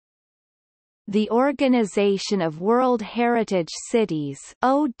the Organization of World Heritage Cities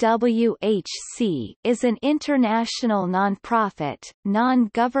 (OWHC) is an international non-profit,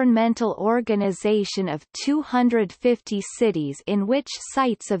 non-governmental organization of 250 cities in which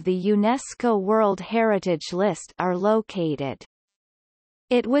sites of the UNESCO World Heritage List are located.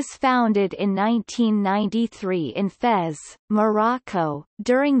 It was founded in 1993 in Fez, Morocco,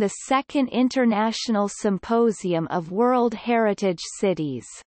 during the Second International Symposium of World Heritage Cities.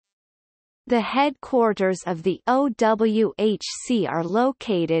 The headquarters of the OWHC are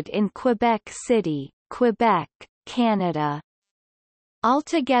located in Quebec City, Quebec, Canada.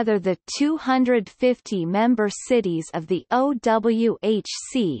 Altogether, the 250 member cities of the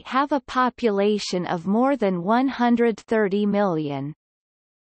OWHC have a population of more than 130 million.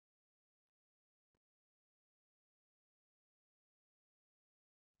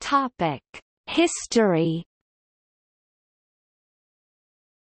 Topic: History.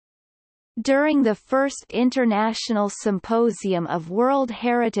 During the First International Symposium of World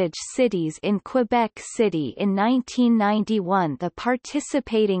Heritage Cities in Quebec City in 1991, the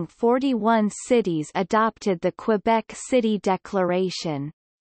participating 41 cities adopted the Quebec City Declaration.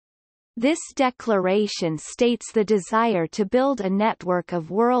 This declaration states the desire to build a network of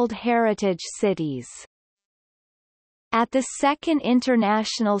World Heritage cities. At the Second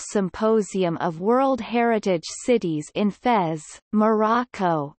International Symposium of World Heritage Cities in Fez,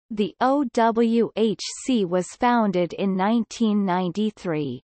 Morocco, the OWHC was founded in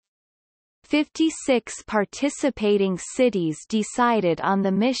 1993. 56 participating cities decided on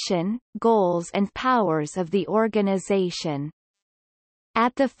the mission, goals and powers of the organization.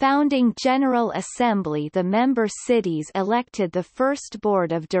 At the founding General Assembly, the member cities elected the first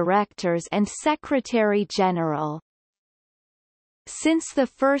board of directors and Secretary-General. Since the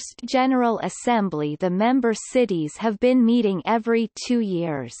first General Assembly, the member cities have been meeting every 2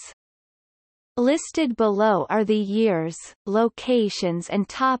 years. Listed below are the years, locations and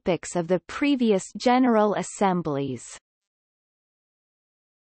topics of the previous General Assemblies.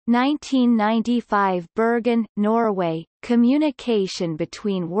 1995 Bergen, Norway, communication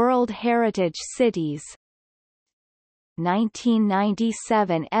between World Heritage Cities.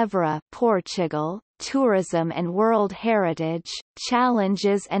 1997 Évora, Portugal, tourism and World Heritage,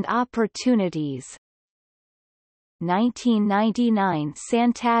 challenges and opportunities. 1999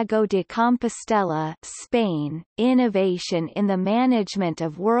 Santiago de Compostela, Spain, innovation in the management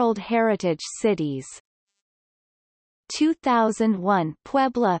of World Heritage Cities. 2001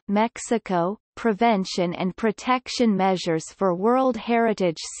 Puebla, Mexico, prevention and protection measures for World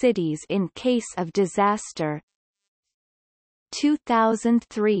Heritage Cities in case of disaster.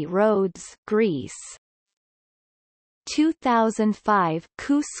 2003 Rhodes, Greece. 2005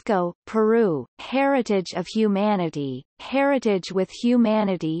 Cusco, Peru, Heritage of Humanity, Heritage with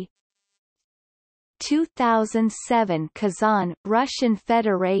Humanity. 2007 Kazan, Russian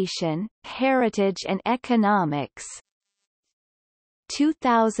Federation, Heritage and Economics.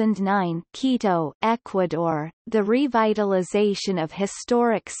 2009 Quito, Ecuador, the revitalization of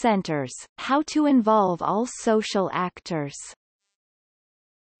historic centers, how to involve all social actors.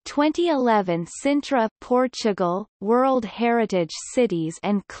 2011 Sintra, Portugal, World Heritage Cities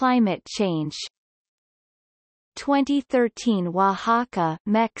and Climate Change. 2013 Oaxaca,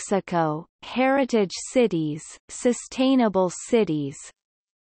 Mexico, Heritage Cities, Sustainable Cities.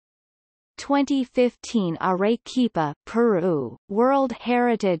 2015 Arequipa, Peru, World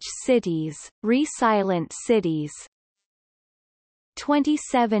Heritage Cities, Resilient Cities.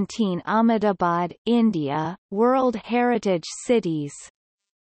 2017 Ahmedabad, India, World Heritage Cities.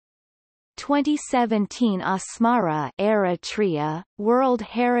 2017 Asmara, Eritrea, World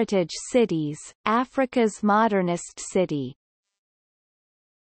Heritage Cities, Africa's modernist city.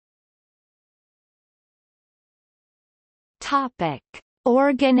 Topic: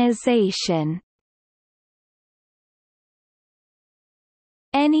 Organization.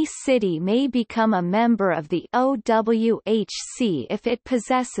 Any city may become a member of the OWHC if it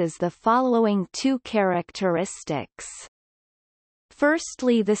possesses the following 2 characteristics.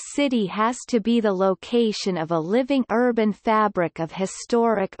 Firstly, the city has to be the location of a living urban fabric of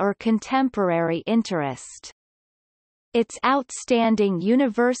historic or contemporary interest. Its outstanding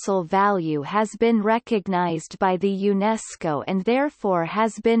universal value has been recognized by the UNESCO and therefore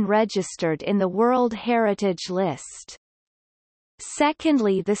has been registered in the World Heritage List.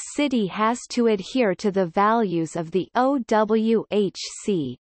 Secondly, the city has to adhere to the values of the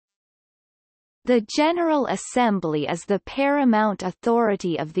OWHC. The General Assembly is the paramount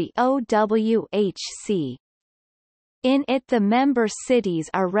authority of the OWHC. In it the member cities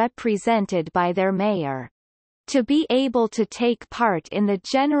are represented by their mayor. To be able to take part in the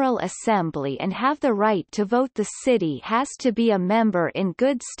General Assembly and have the right to vote, the city has to be a member in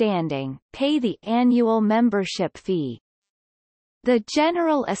good standing, pay the annual membership fee. The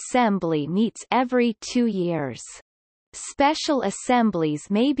General Assembly meets every 2 years. Special assemblies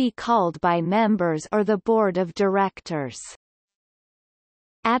may be called by members or the Board of Directors.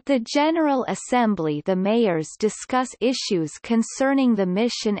 At the General Assembly, the mayors discuss issues concerning the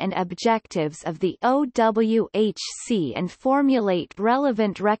mission and objectives of the OWHC and formulate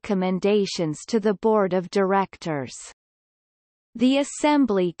relevant recommendations to the Board of Directors. The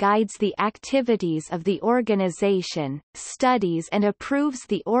Assembly guides the activities of the organization, studies and approves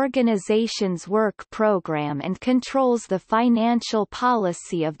the organization's work program and controls the financial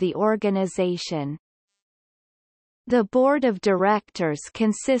policy of the organization. The Board of Directors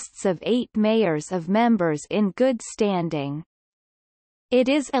consists of 8 mayors of members in good standing. It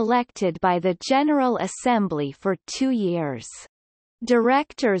is elected by the General Assembly for 2 years.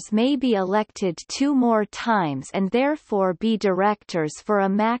 Directors may be elected 2 more times and therefore be directors for a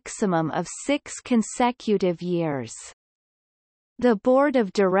maximum of 6 consecutive years. The Board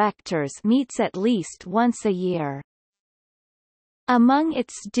of Directors meets at least once a year. Among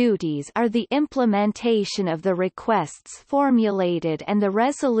its duties are the implementation of the requests formulated and the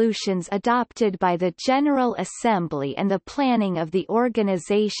resolutions adopted by the General Assembly and the planning of the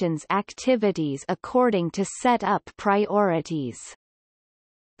organization's activities according to set-up priorities.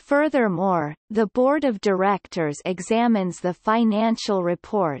 Furthermore, the Board of Directors examines the financial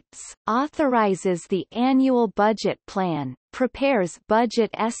reports, authorizes the annual budget plan, prepares budget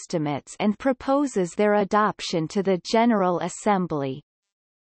estimates and proposes their adoption to the General Assembly.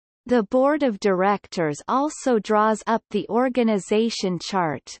 The Board of Directors also draws up the organization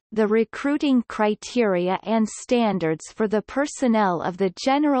chart, the recruiting criteria and standards for the personnel of the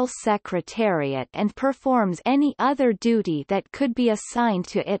General Secretariat and performs any other duty that could be assigned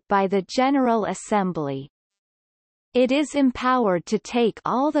to it by the General Assembly. It is empowered to take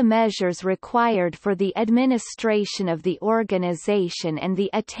all the measures required for the administration of the organization and the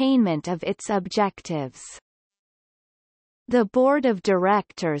attainment of its objectives. The Board of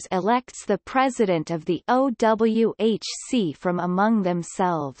Directors elects the President of the OWHC from among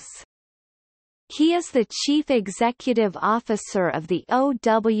themselves. He is the Chief Executive Officer of the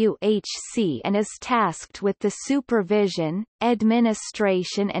OWHC and is tasked with the supervision,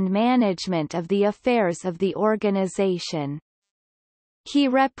 administration and management of the affairs of the organization. He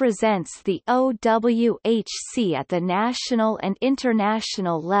represents the OWHC at the national and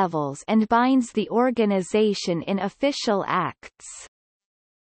international levels and binds the organization in official acts.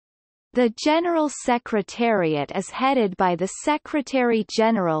 The General Secretariat is headed by the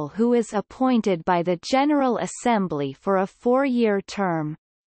Secretary-General, who is appointed by the General Assembly for a 4-year term.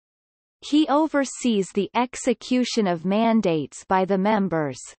 He oversees the execution of mandates by the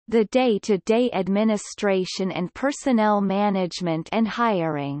members, the day-to-day administration and personnel management and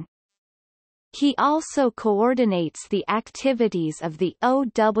hiring. He also coordinates the activities of the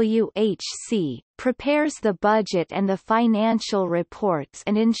OWHC, prepares the budget and the financial reports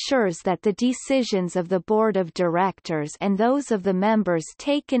and ensures that the decisions of the Board of Directors and those of the members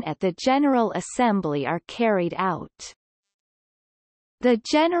taken at the General Assembly are carried out. The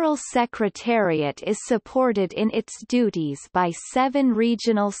General Secretariat is supported in its duties by 7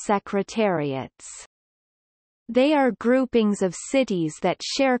 regional secretariats. They are groupings of cities that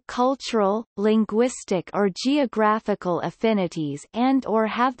share cultural, linguistic or geographical affinities and/or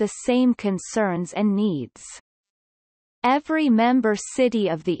have the same concerns and needs. Every member city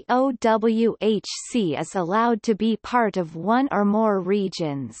of the OWHC is allowed to be part of one or more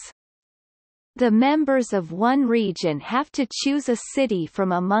regions. The members of one region have to choose a city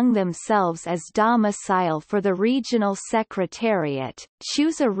from among themselves as domicile for the regional secretariat,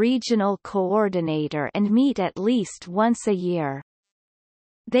 choose a regional coordinator and meet at least once a year.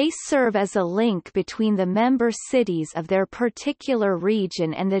 They serve as a link between the member cities of their particular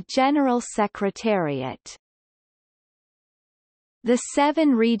region and the General Secretariat. The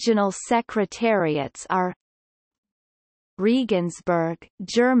 7 regional secretariats are Regensburg,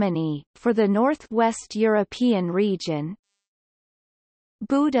 Germany, for the Northwest European region;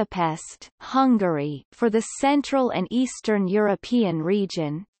 Budapest, Hungary, for the Central and Eastern European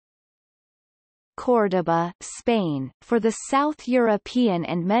region; Córdoba, Spain, for the South European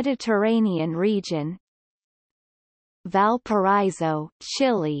and Mediterranean region; Valparaiso,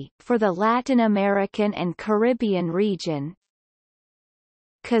 Chile, for the Latin American and Caribbean region;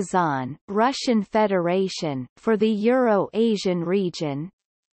 Kazan, Russian Federation, for the Euro-Asian region;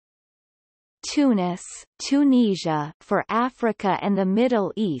 Tunis, Tunisia, for Africa and the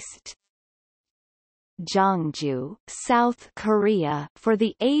Middle East; Jeongju, South Korea. For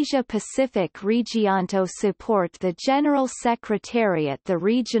the Asia-Pacific region to support the General Secretariat, the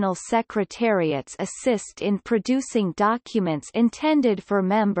regional secretariats assist in producing documents intended for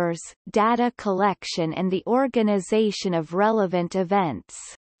members, data collection and the organization of relevant events.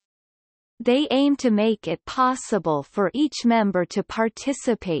 They aim to make it possible for each member to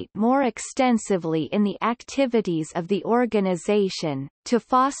participate more extensively in the activities of the organization, to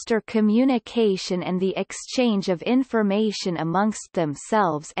foster communication and the exchange of information amongst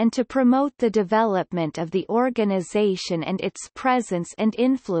themselves and to promote the development of the organization and its presence and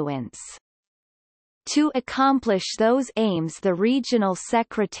influence. To accomplish those aims, the regional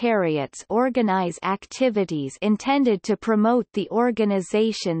secretariats organize activities intended to promote the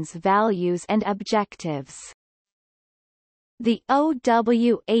organization's values and objectives. The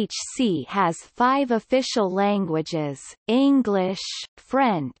OWHC has 5 official languages: English,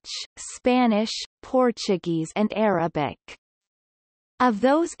 French, Spanish, Portuguese and Arabic. Of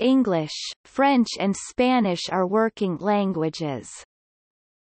those, English, French and Spanish are working languages.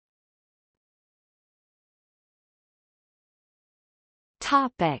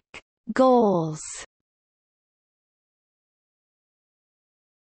 Topic: Goals.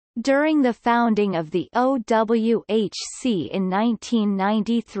 During the founding of the OWHC in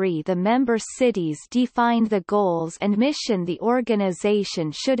 1993, the member cities defined the goals and mission the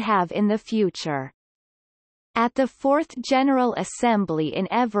organization should have in the future. At the Fourth General Assembly in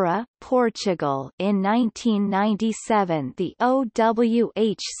Évora, Portugal, in 1997, the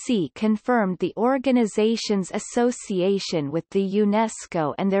OWHC confirmed the organization's association with the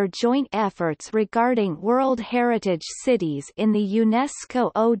UNESCO and their joint efforts regarding World Heritage Cities in the UNESCO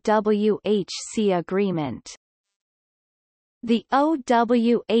OWHC Agreement. The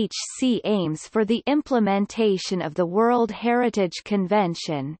OWHC aims for the implementation of the World Heritage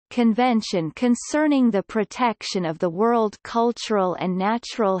Convention concerning the protection of the world cultural and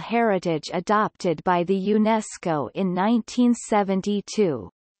natural heritage adopted by the UNESCO in 1972.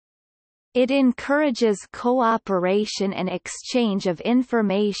 It encourages cooperation and exchange of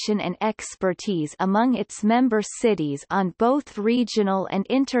information and expertise among its member cities on both regional and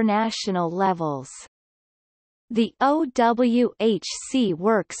international levels. The OWHC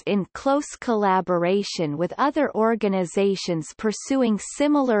works in close collaboration with other organizations pursuing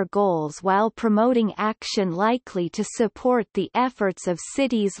similar goals while promoting action likely to support the efforts of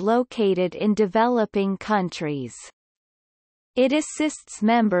cities located in developing countries. It assists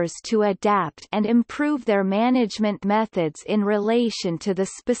members to adapt and improve their management methods in relation to the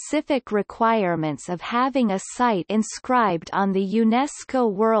specific requirements of having a site inscribed on the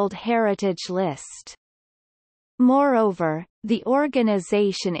UNESCO World Heritage List. Moreover, the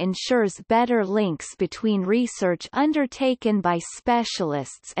organization ensures better links between research undertaken by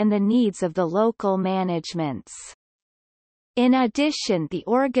specialists and the needs of the local managements. In addition, the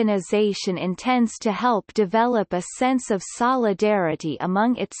organization intends to help develop a sense of solidarity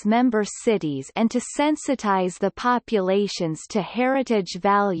among its member cities and to sensitize the populations to heritage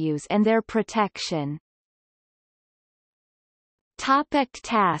values and their protection. Topic: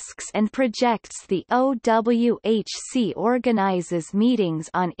 tasks and projects. The OWHC organizes meetings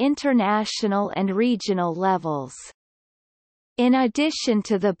on international and regional levels. In addition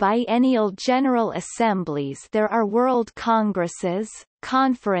to the biennial General Assemblies, there are World Congresses,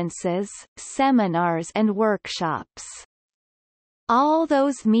 conferences, seminars and workshops. All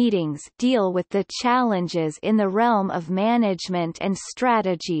those meetings deal with the challenges in the realm of management and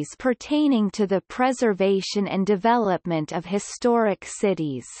strategies pertaining to the preservation and development of historic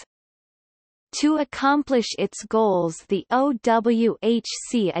cities. To accomplish its goals, the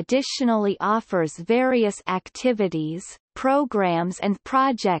OWHC additionally offers various activities, programs and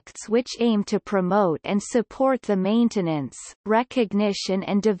projects which aim to promote and support the maintenance, recognition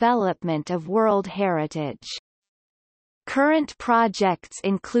and development of World Heritage. Current projects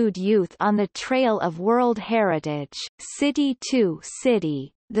include Youth on the Trail of World Heritage, City to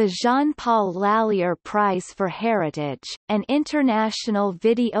City, the Jean-Paul Lallier Prize for Heritage, an international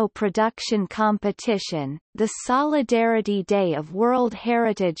video production competition, the Solidarity Day of World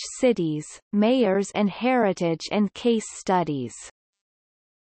Heritage Cities, Mayors and Heritage and case studies.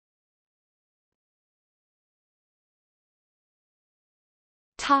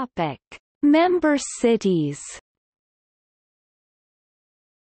 Topic: Member cities.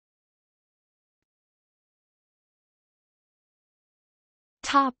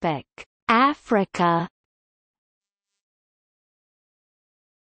 Topic: Africa.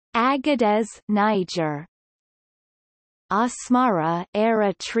 Agadez, Niger. Asmara,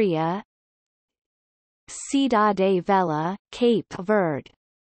 Eritrea. Cidade Velha, Cape Verde.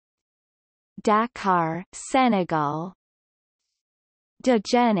 Dakar, Senegal.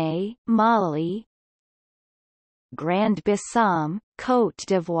 Djenne, Mali. Grand-Bissau, Côte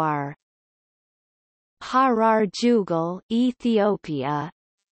d'Ivoire. Harar Jugal, Ethiopia.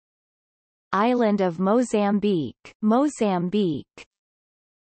 Island of Mozambique, Mozambique.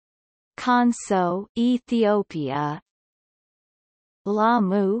 Konso, Ethiopia.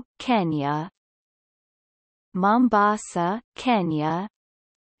 Lamu, Kenya. Mombasa, Kenya.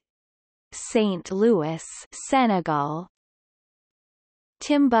 St. Louis, Senegal.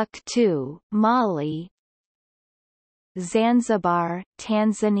 Timbuktu, Mali. Zanzibar,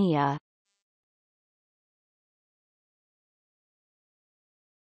 Tanzania.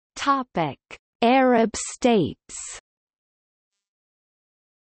 Topic: Arab states.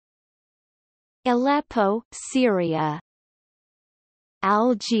 Aleppo, Syria.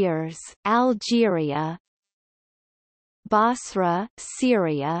 Algiers, Algeria. Basra,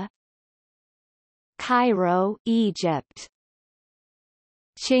 Syria. Cairo, Egypt.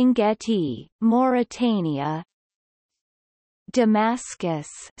 Chinguetti, Mauritania. Damascus,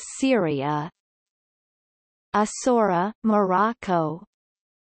 Syria. Asora, Morocco.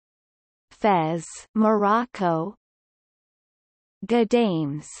 Fez, Morocco.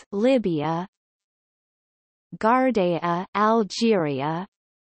 Ghadames, Libya. Gardea, Algeria.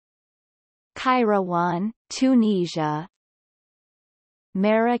 Kairouan, Tunisia.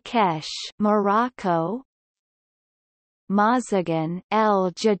 Marrakesh, Morocco. Mazagan,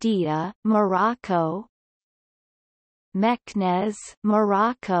 El Jadida, Morocco. Meknès,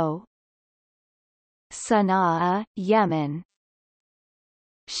 Morocco. Sana'a, Yemen.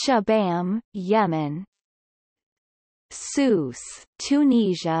 Shabam, Yemen. Sousse,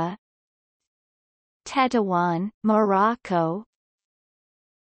 Tunisia. Tetuan, Morocco.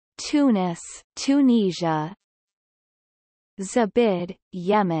 Tunis, Tunisia. Zabid,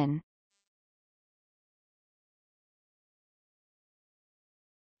 Yemen.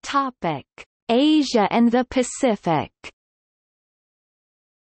 Topic: Asia and the Pacific.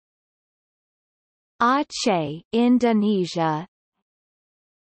 Aceh, Indonesia.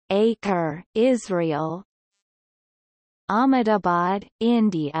 Acre, Israel. Ahmedabad,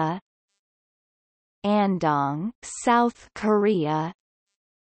 India. Andong, South Korea.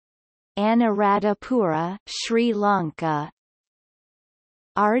 Anuradhapura, Sri Lanka.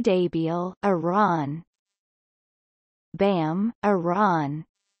 Ardabil, Iran. Bam, Iran.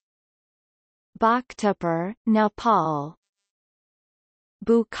 Bhaktapur, Nepal.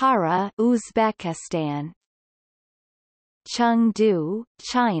 Bukhara, Uzbekistan. Chengdu,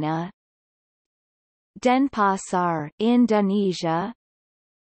 China. Denpasar, Indonesia.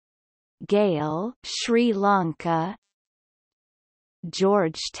 Gale, Sri Lanka.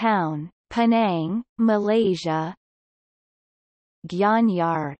 Georgetown, Penang, Malaysia.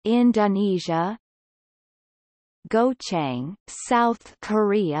 Gianyar, Indonesia. Gochang, South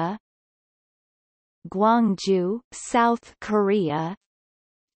Korea. Gwangju, South Korea.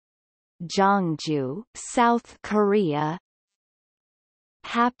 Jeongju, South Korea.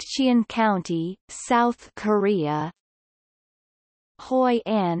 Hapcheon County, South Korea. Hoi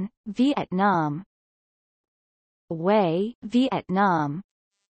An, Vietnam. Hue, Vietnam.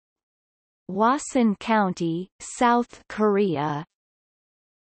 Hwasun County, South Korea.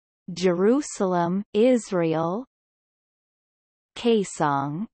 Jerusalem, Israel.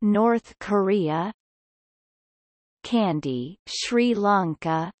 Kaesong, North Korea. Kandy, Sri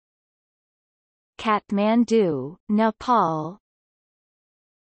Lanka. Kathmandu, Nepal.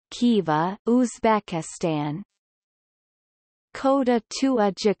 Khiva, Uzbekistan. Kota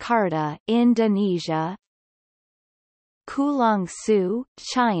Tua, Jakarta, Indonesia. Kulangsu,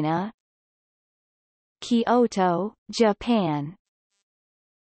 China. Kyoto, Japan.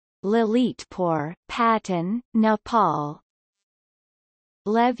 Lalitpur, Patan, Nepal.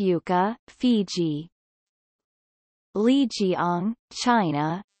 Levuka, Fiji. Lijiang,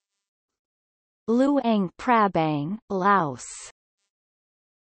 China. Luang Prabang, Laos.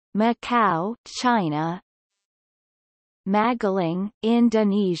 Macau, China. Magalang,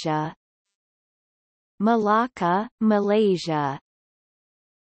 Indonesia. Malacca, Malaysia.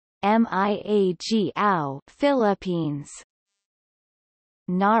 Miagao, Philippines.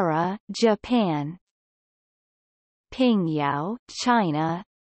 Nara, Japan. Pingyao, China.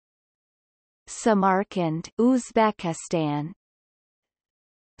 Samarkand, Uzbekistan.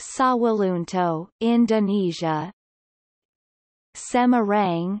 Sawalunto, Indonesia.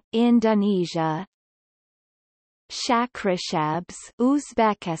 Semarang, Indonesia. Shakrishabs,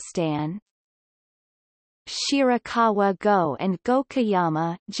 Uzbekistan. Shirakawa-go and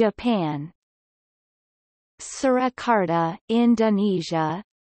Gokayama, Japan. Surakarta, Indonesia.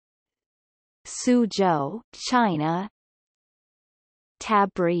 Suzhou, China.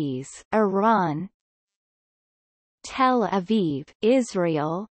 Tabriz, Iran. Tel Aviv,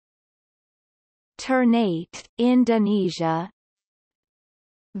 Israel. Ternate, Indonesia.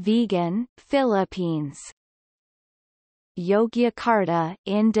 Vigan, Philippines. Yogyakarta,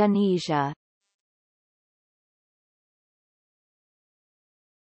 Indonesia.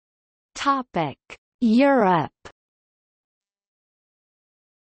 Topic: Europe.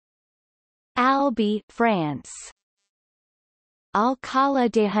 Albi, France.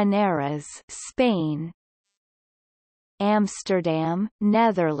 Alcalá de Henares, Spain. Amsterdam,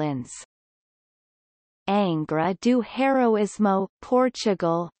 Netherlands. Angra do Heroísmo,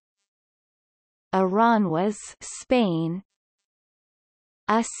 Portugal. Aranjuez, Spain.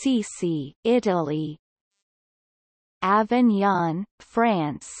 Assisi, Italy. Avignon,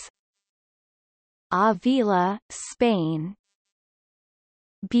 France. Avila, Spain.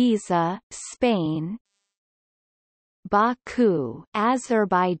 Biza, Spain. Baku,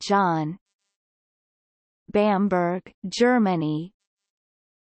 Azerbaijan. Bamberg, Germany.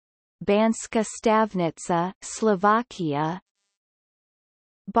 Banska Stavnica, Slovakia.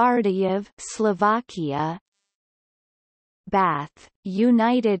 Bardejov, Slovakia. Bath,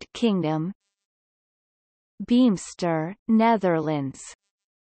 United Kingdom. Beemster, Netherlands.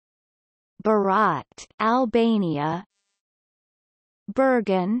 Berat, Albania.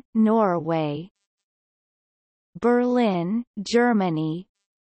 Bergen, Norway. Berlin, Germany.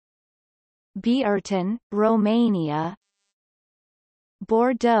 Beerten, Romania.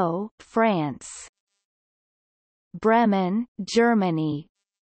 Bordeaux, France. Bremen, Germany.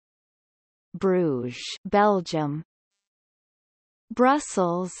 Bruges, Belgium.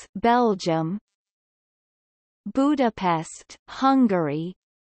 Brussels, Belgium. Budapest, Hungary.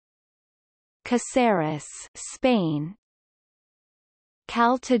 Caceres, Spain.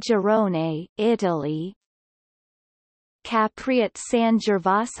 Caltagirone, Italy. Capriate San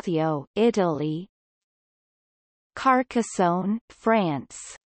Gervasio, Italy. Carcassonne,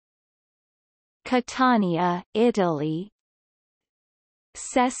 France. Catania, Italy.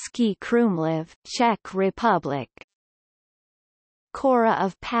 Český Krumlov, Czech Republic. Kora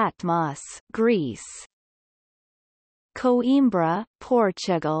of Patmos, Greece. Coimbra,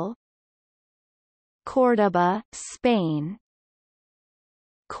 Portugal. Córdoba, Spain.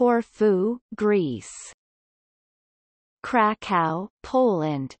 Corfu, Greece. Krakow,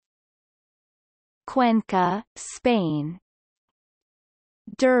 Poland. Cuenca, Spain.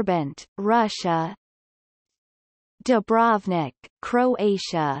 Derbent, Russia. Dubrovnik,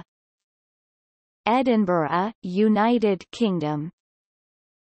 Croatia. Edinburgh, United Kingdom.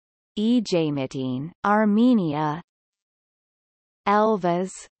 Ejamitin, Armenia.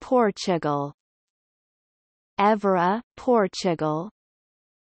 Elvas, Portugal. Évora, Portugal.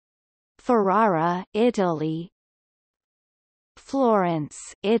 Ferrara, Italy. Florence,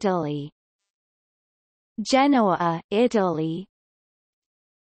 Italy. Genoa, Italy.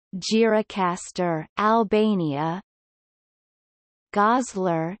 Gjirokastar, Albania.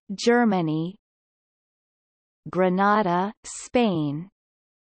 Goslar, Germany. Granada, Spain.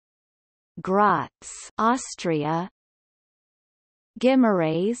 Graz, Austria.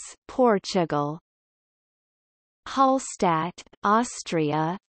 Guimarães, Portugal. Hallstatt,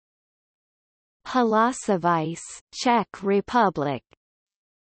 Austria. Halasovice, Czech Republic.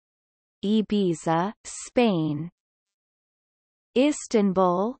 Ibiza, Spain.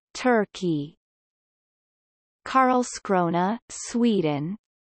 Istanbul, Turkey. Karlskrona, Sweden.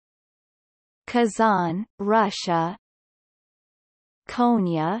 Kazan, Russia.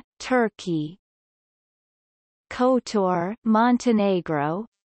 Konya, Turkey. Kotor, Montenegro.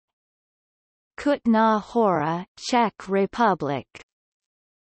 Kutna Hora, Czech Republic.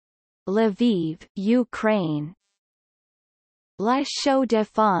 Lviv, Ukraine. La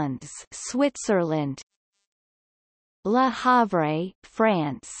Chaux-de-Fonds, Switzerland. Le Havre,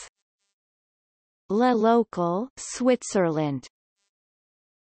 France. Le Local, Switzerland.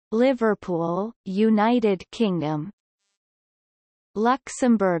 Liverpool, United Kingdom.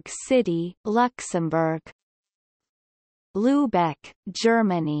 Luxembourg City, Luxembourg. Lübeck,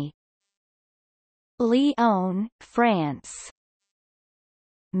 Germany. Lyon, France.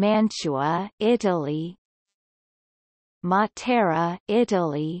 Mantua, Italy. Matera,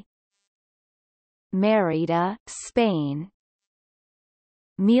 Italy. Mérida, Spain.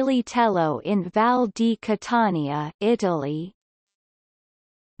 Militello in Val di Catania, Italy.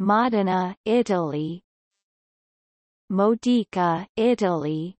 Modena, Italy. Modica,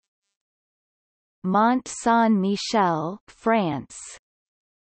 Italy. Mont Saint-Michel, France.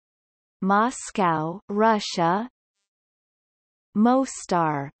 Moscow, Russia.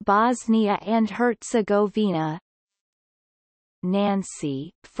 Mostar, Bosnia and Herzegovina.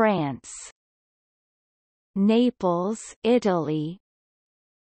 Nancy, France. Naples, Italy.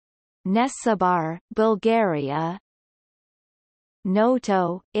 Nesebar, Bulgaria.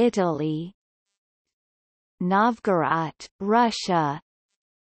 Noto, Italy. Novgorod, Russia.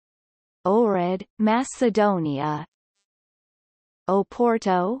 Ohrid, Macedonia.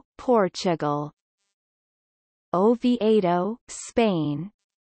 Oporto, Portugal. Oviedo, Spain.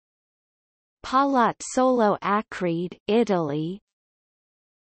 Palazzolo Acreide, Italy.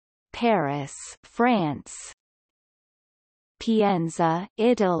 Paris, France. Pienza,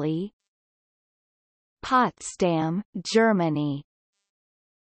 Italy. Potsdam, Germany.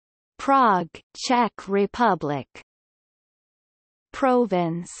 Prague, Czech Republic.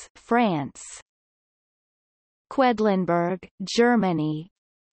 Provence, France. Quedlinburg, Germany.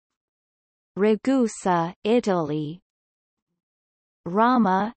 Ragusa, Italy.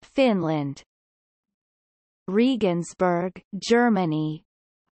 Rama, Finland. Regensburg, Germany.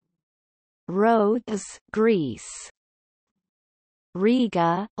 Rhodes, Greece.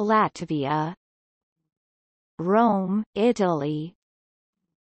 Riga, Latvia. Rome, Italy.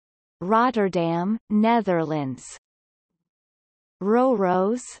 Rotterdam, Netherlands.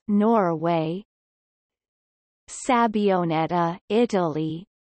 Røros, Norway. Sabioneta, Italy.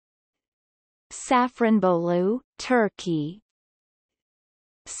 Safranbolu, Turkey.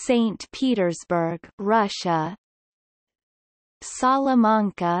 St. Petersburg, Russia.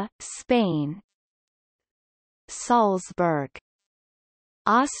 Salamanca, Spain. Salzburg,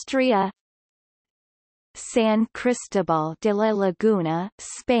 Austria. San Cristobal de la Laguna,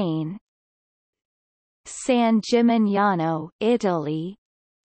 Spain. San Gimignano, Italy.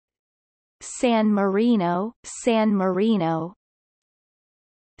 San Marino,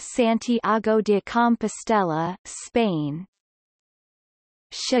 Santiago de Compostela, Spain.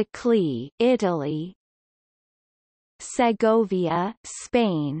 Chacly, Italy. Segovia,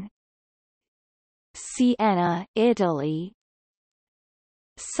 Spain. Siena, Italy.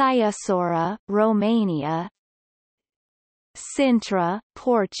 Siasora, Romania. Sintra,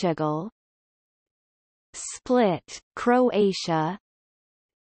 Portugal. Split, Croatia.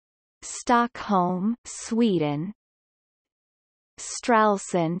 Stockholm, Sweden.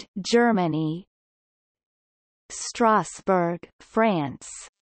 Stralsund, Germany. Strasbourg, France.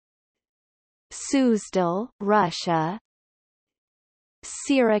 Suzdal, Russia.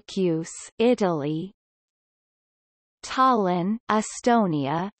 Syracuse, Italy. Tallinn,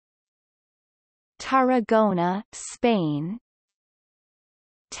 Estonia. Tarragona, Spain.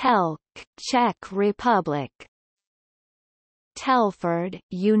 Telk, Czech Republic. Telford,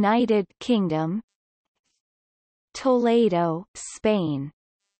 United Kingdom. Toledo, Spain.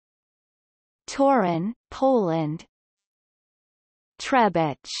 Toruń, Poland.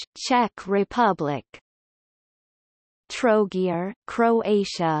 Trebich, Czech Republic. Trogir,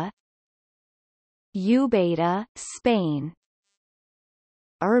 Croatia. Ubeda, Spain.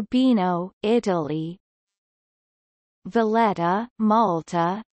 Urbino, Italy. Valletta,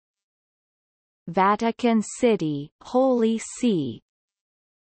 Malta. Vatican City, Holy See.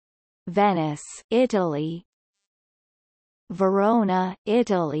 Venice, Italy. Verona,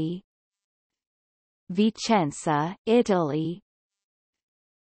 Italy. Vicenza, Italy.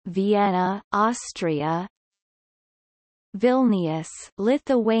 Vienna, Austria. Vilnius,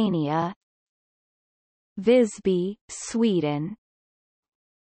 Lithuania. Visby, Sweden.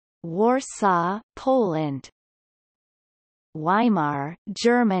 Warsaw, Poland. Weimar,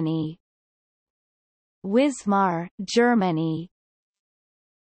 Germany. Wismar, Germany.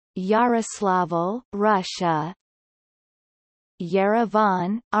 Yaroslavl, Russia.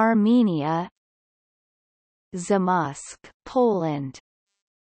 Yerevan, Armenia. Zamość, Poland.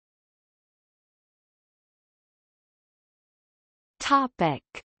 Topic: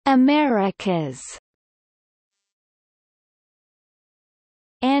 Americas.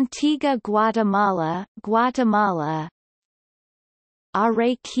 Antigua Guatemala, Guatemala.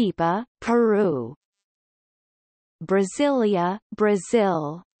 Arequipa, Peru. Brasilia,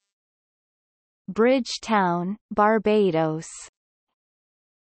 Brazil. Bridgetown, Barbados.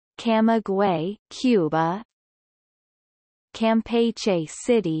 Camagüey, Cuba. Campeche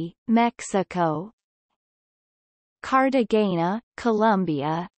City, Mexico. Cartagena,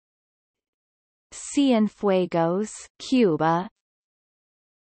 Colombia. Cienfuegos, Cuba.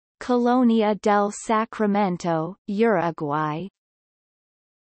 Colonia del Sacramento, Uruguay.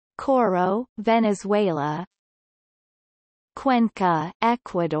 Coro, Venezuela. Cuenca,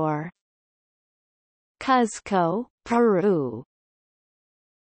 Ecuador. Cuzco, Peru.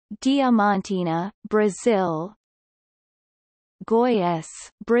 Diamantina, Brazil. Goiás,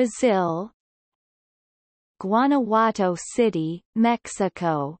 Brazil. Guanajuato City,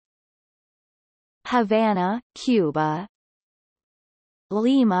 Mexico. Havana, Cuba.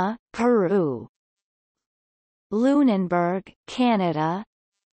 Lima, Peru. Lunenburg, Canada.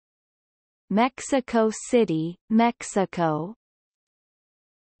 Mexico City, Mexico.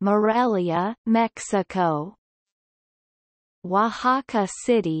 Morelia, Mexico. Oaxaca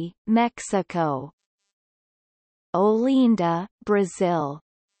City, Mexico. Olinda, Brazil.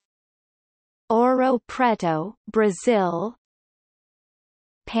 Ouro Preto, Brazil.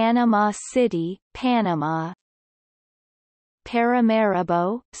 Panama City, Panama.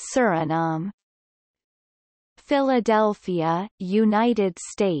 Paramaribo, Suriname. Philadelphia, United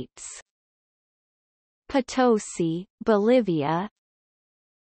States. Potosi, Bolivia.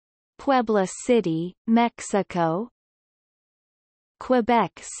 Puebla City, Mexico.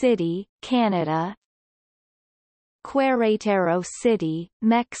 Quebec City, Canada. Querétaro City,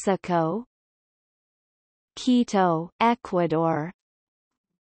 Mexico. Quito, Ecuador.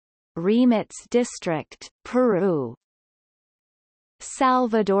 Remix District, Peru.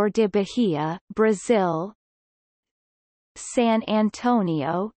 Salvador de Bahia, Brazil. San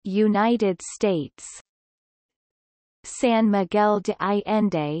Antonio, United States. San Miguel de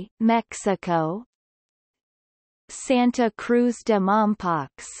Allende, Mexico. Santa Cruz de Mompox,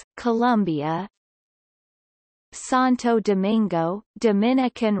 Colombia. Santo Domingo,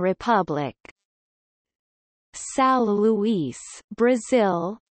 Dominican Republic. São Luís,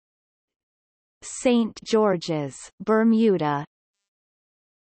 Brazil. St. George's, Bermuda.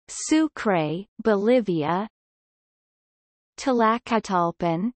 Sucre, Bolivia.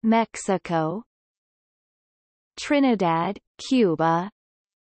 Tlacotalpan, Mexico. Trinidad, Cuba.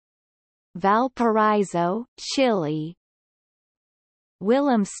 Valparaiso, Chile.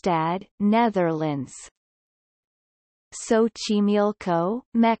 Willemstad, Netherlands. Xochimilco,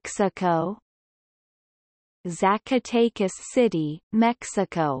 Mexico. Zacatecas City,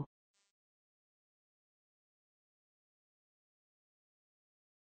 Mexico.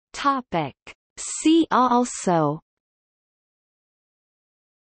 Topic. See also: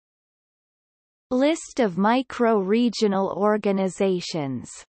 List of micro-regional organizations.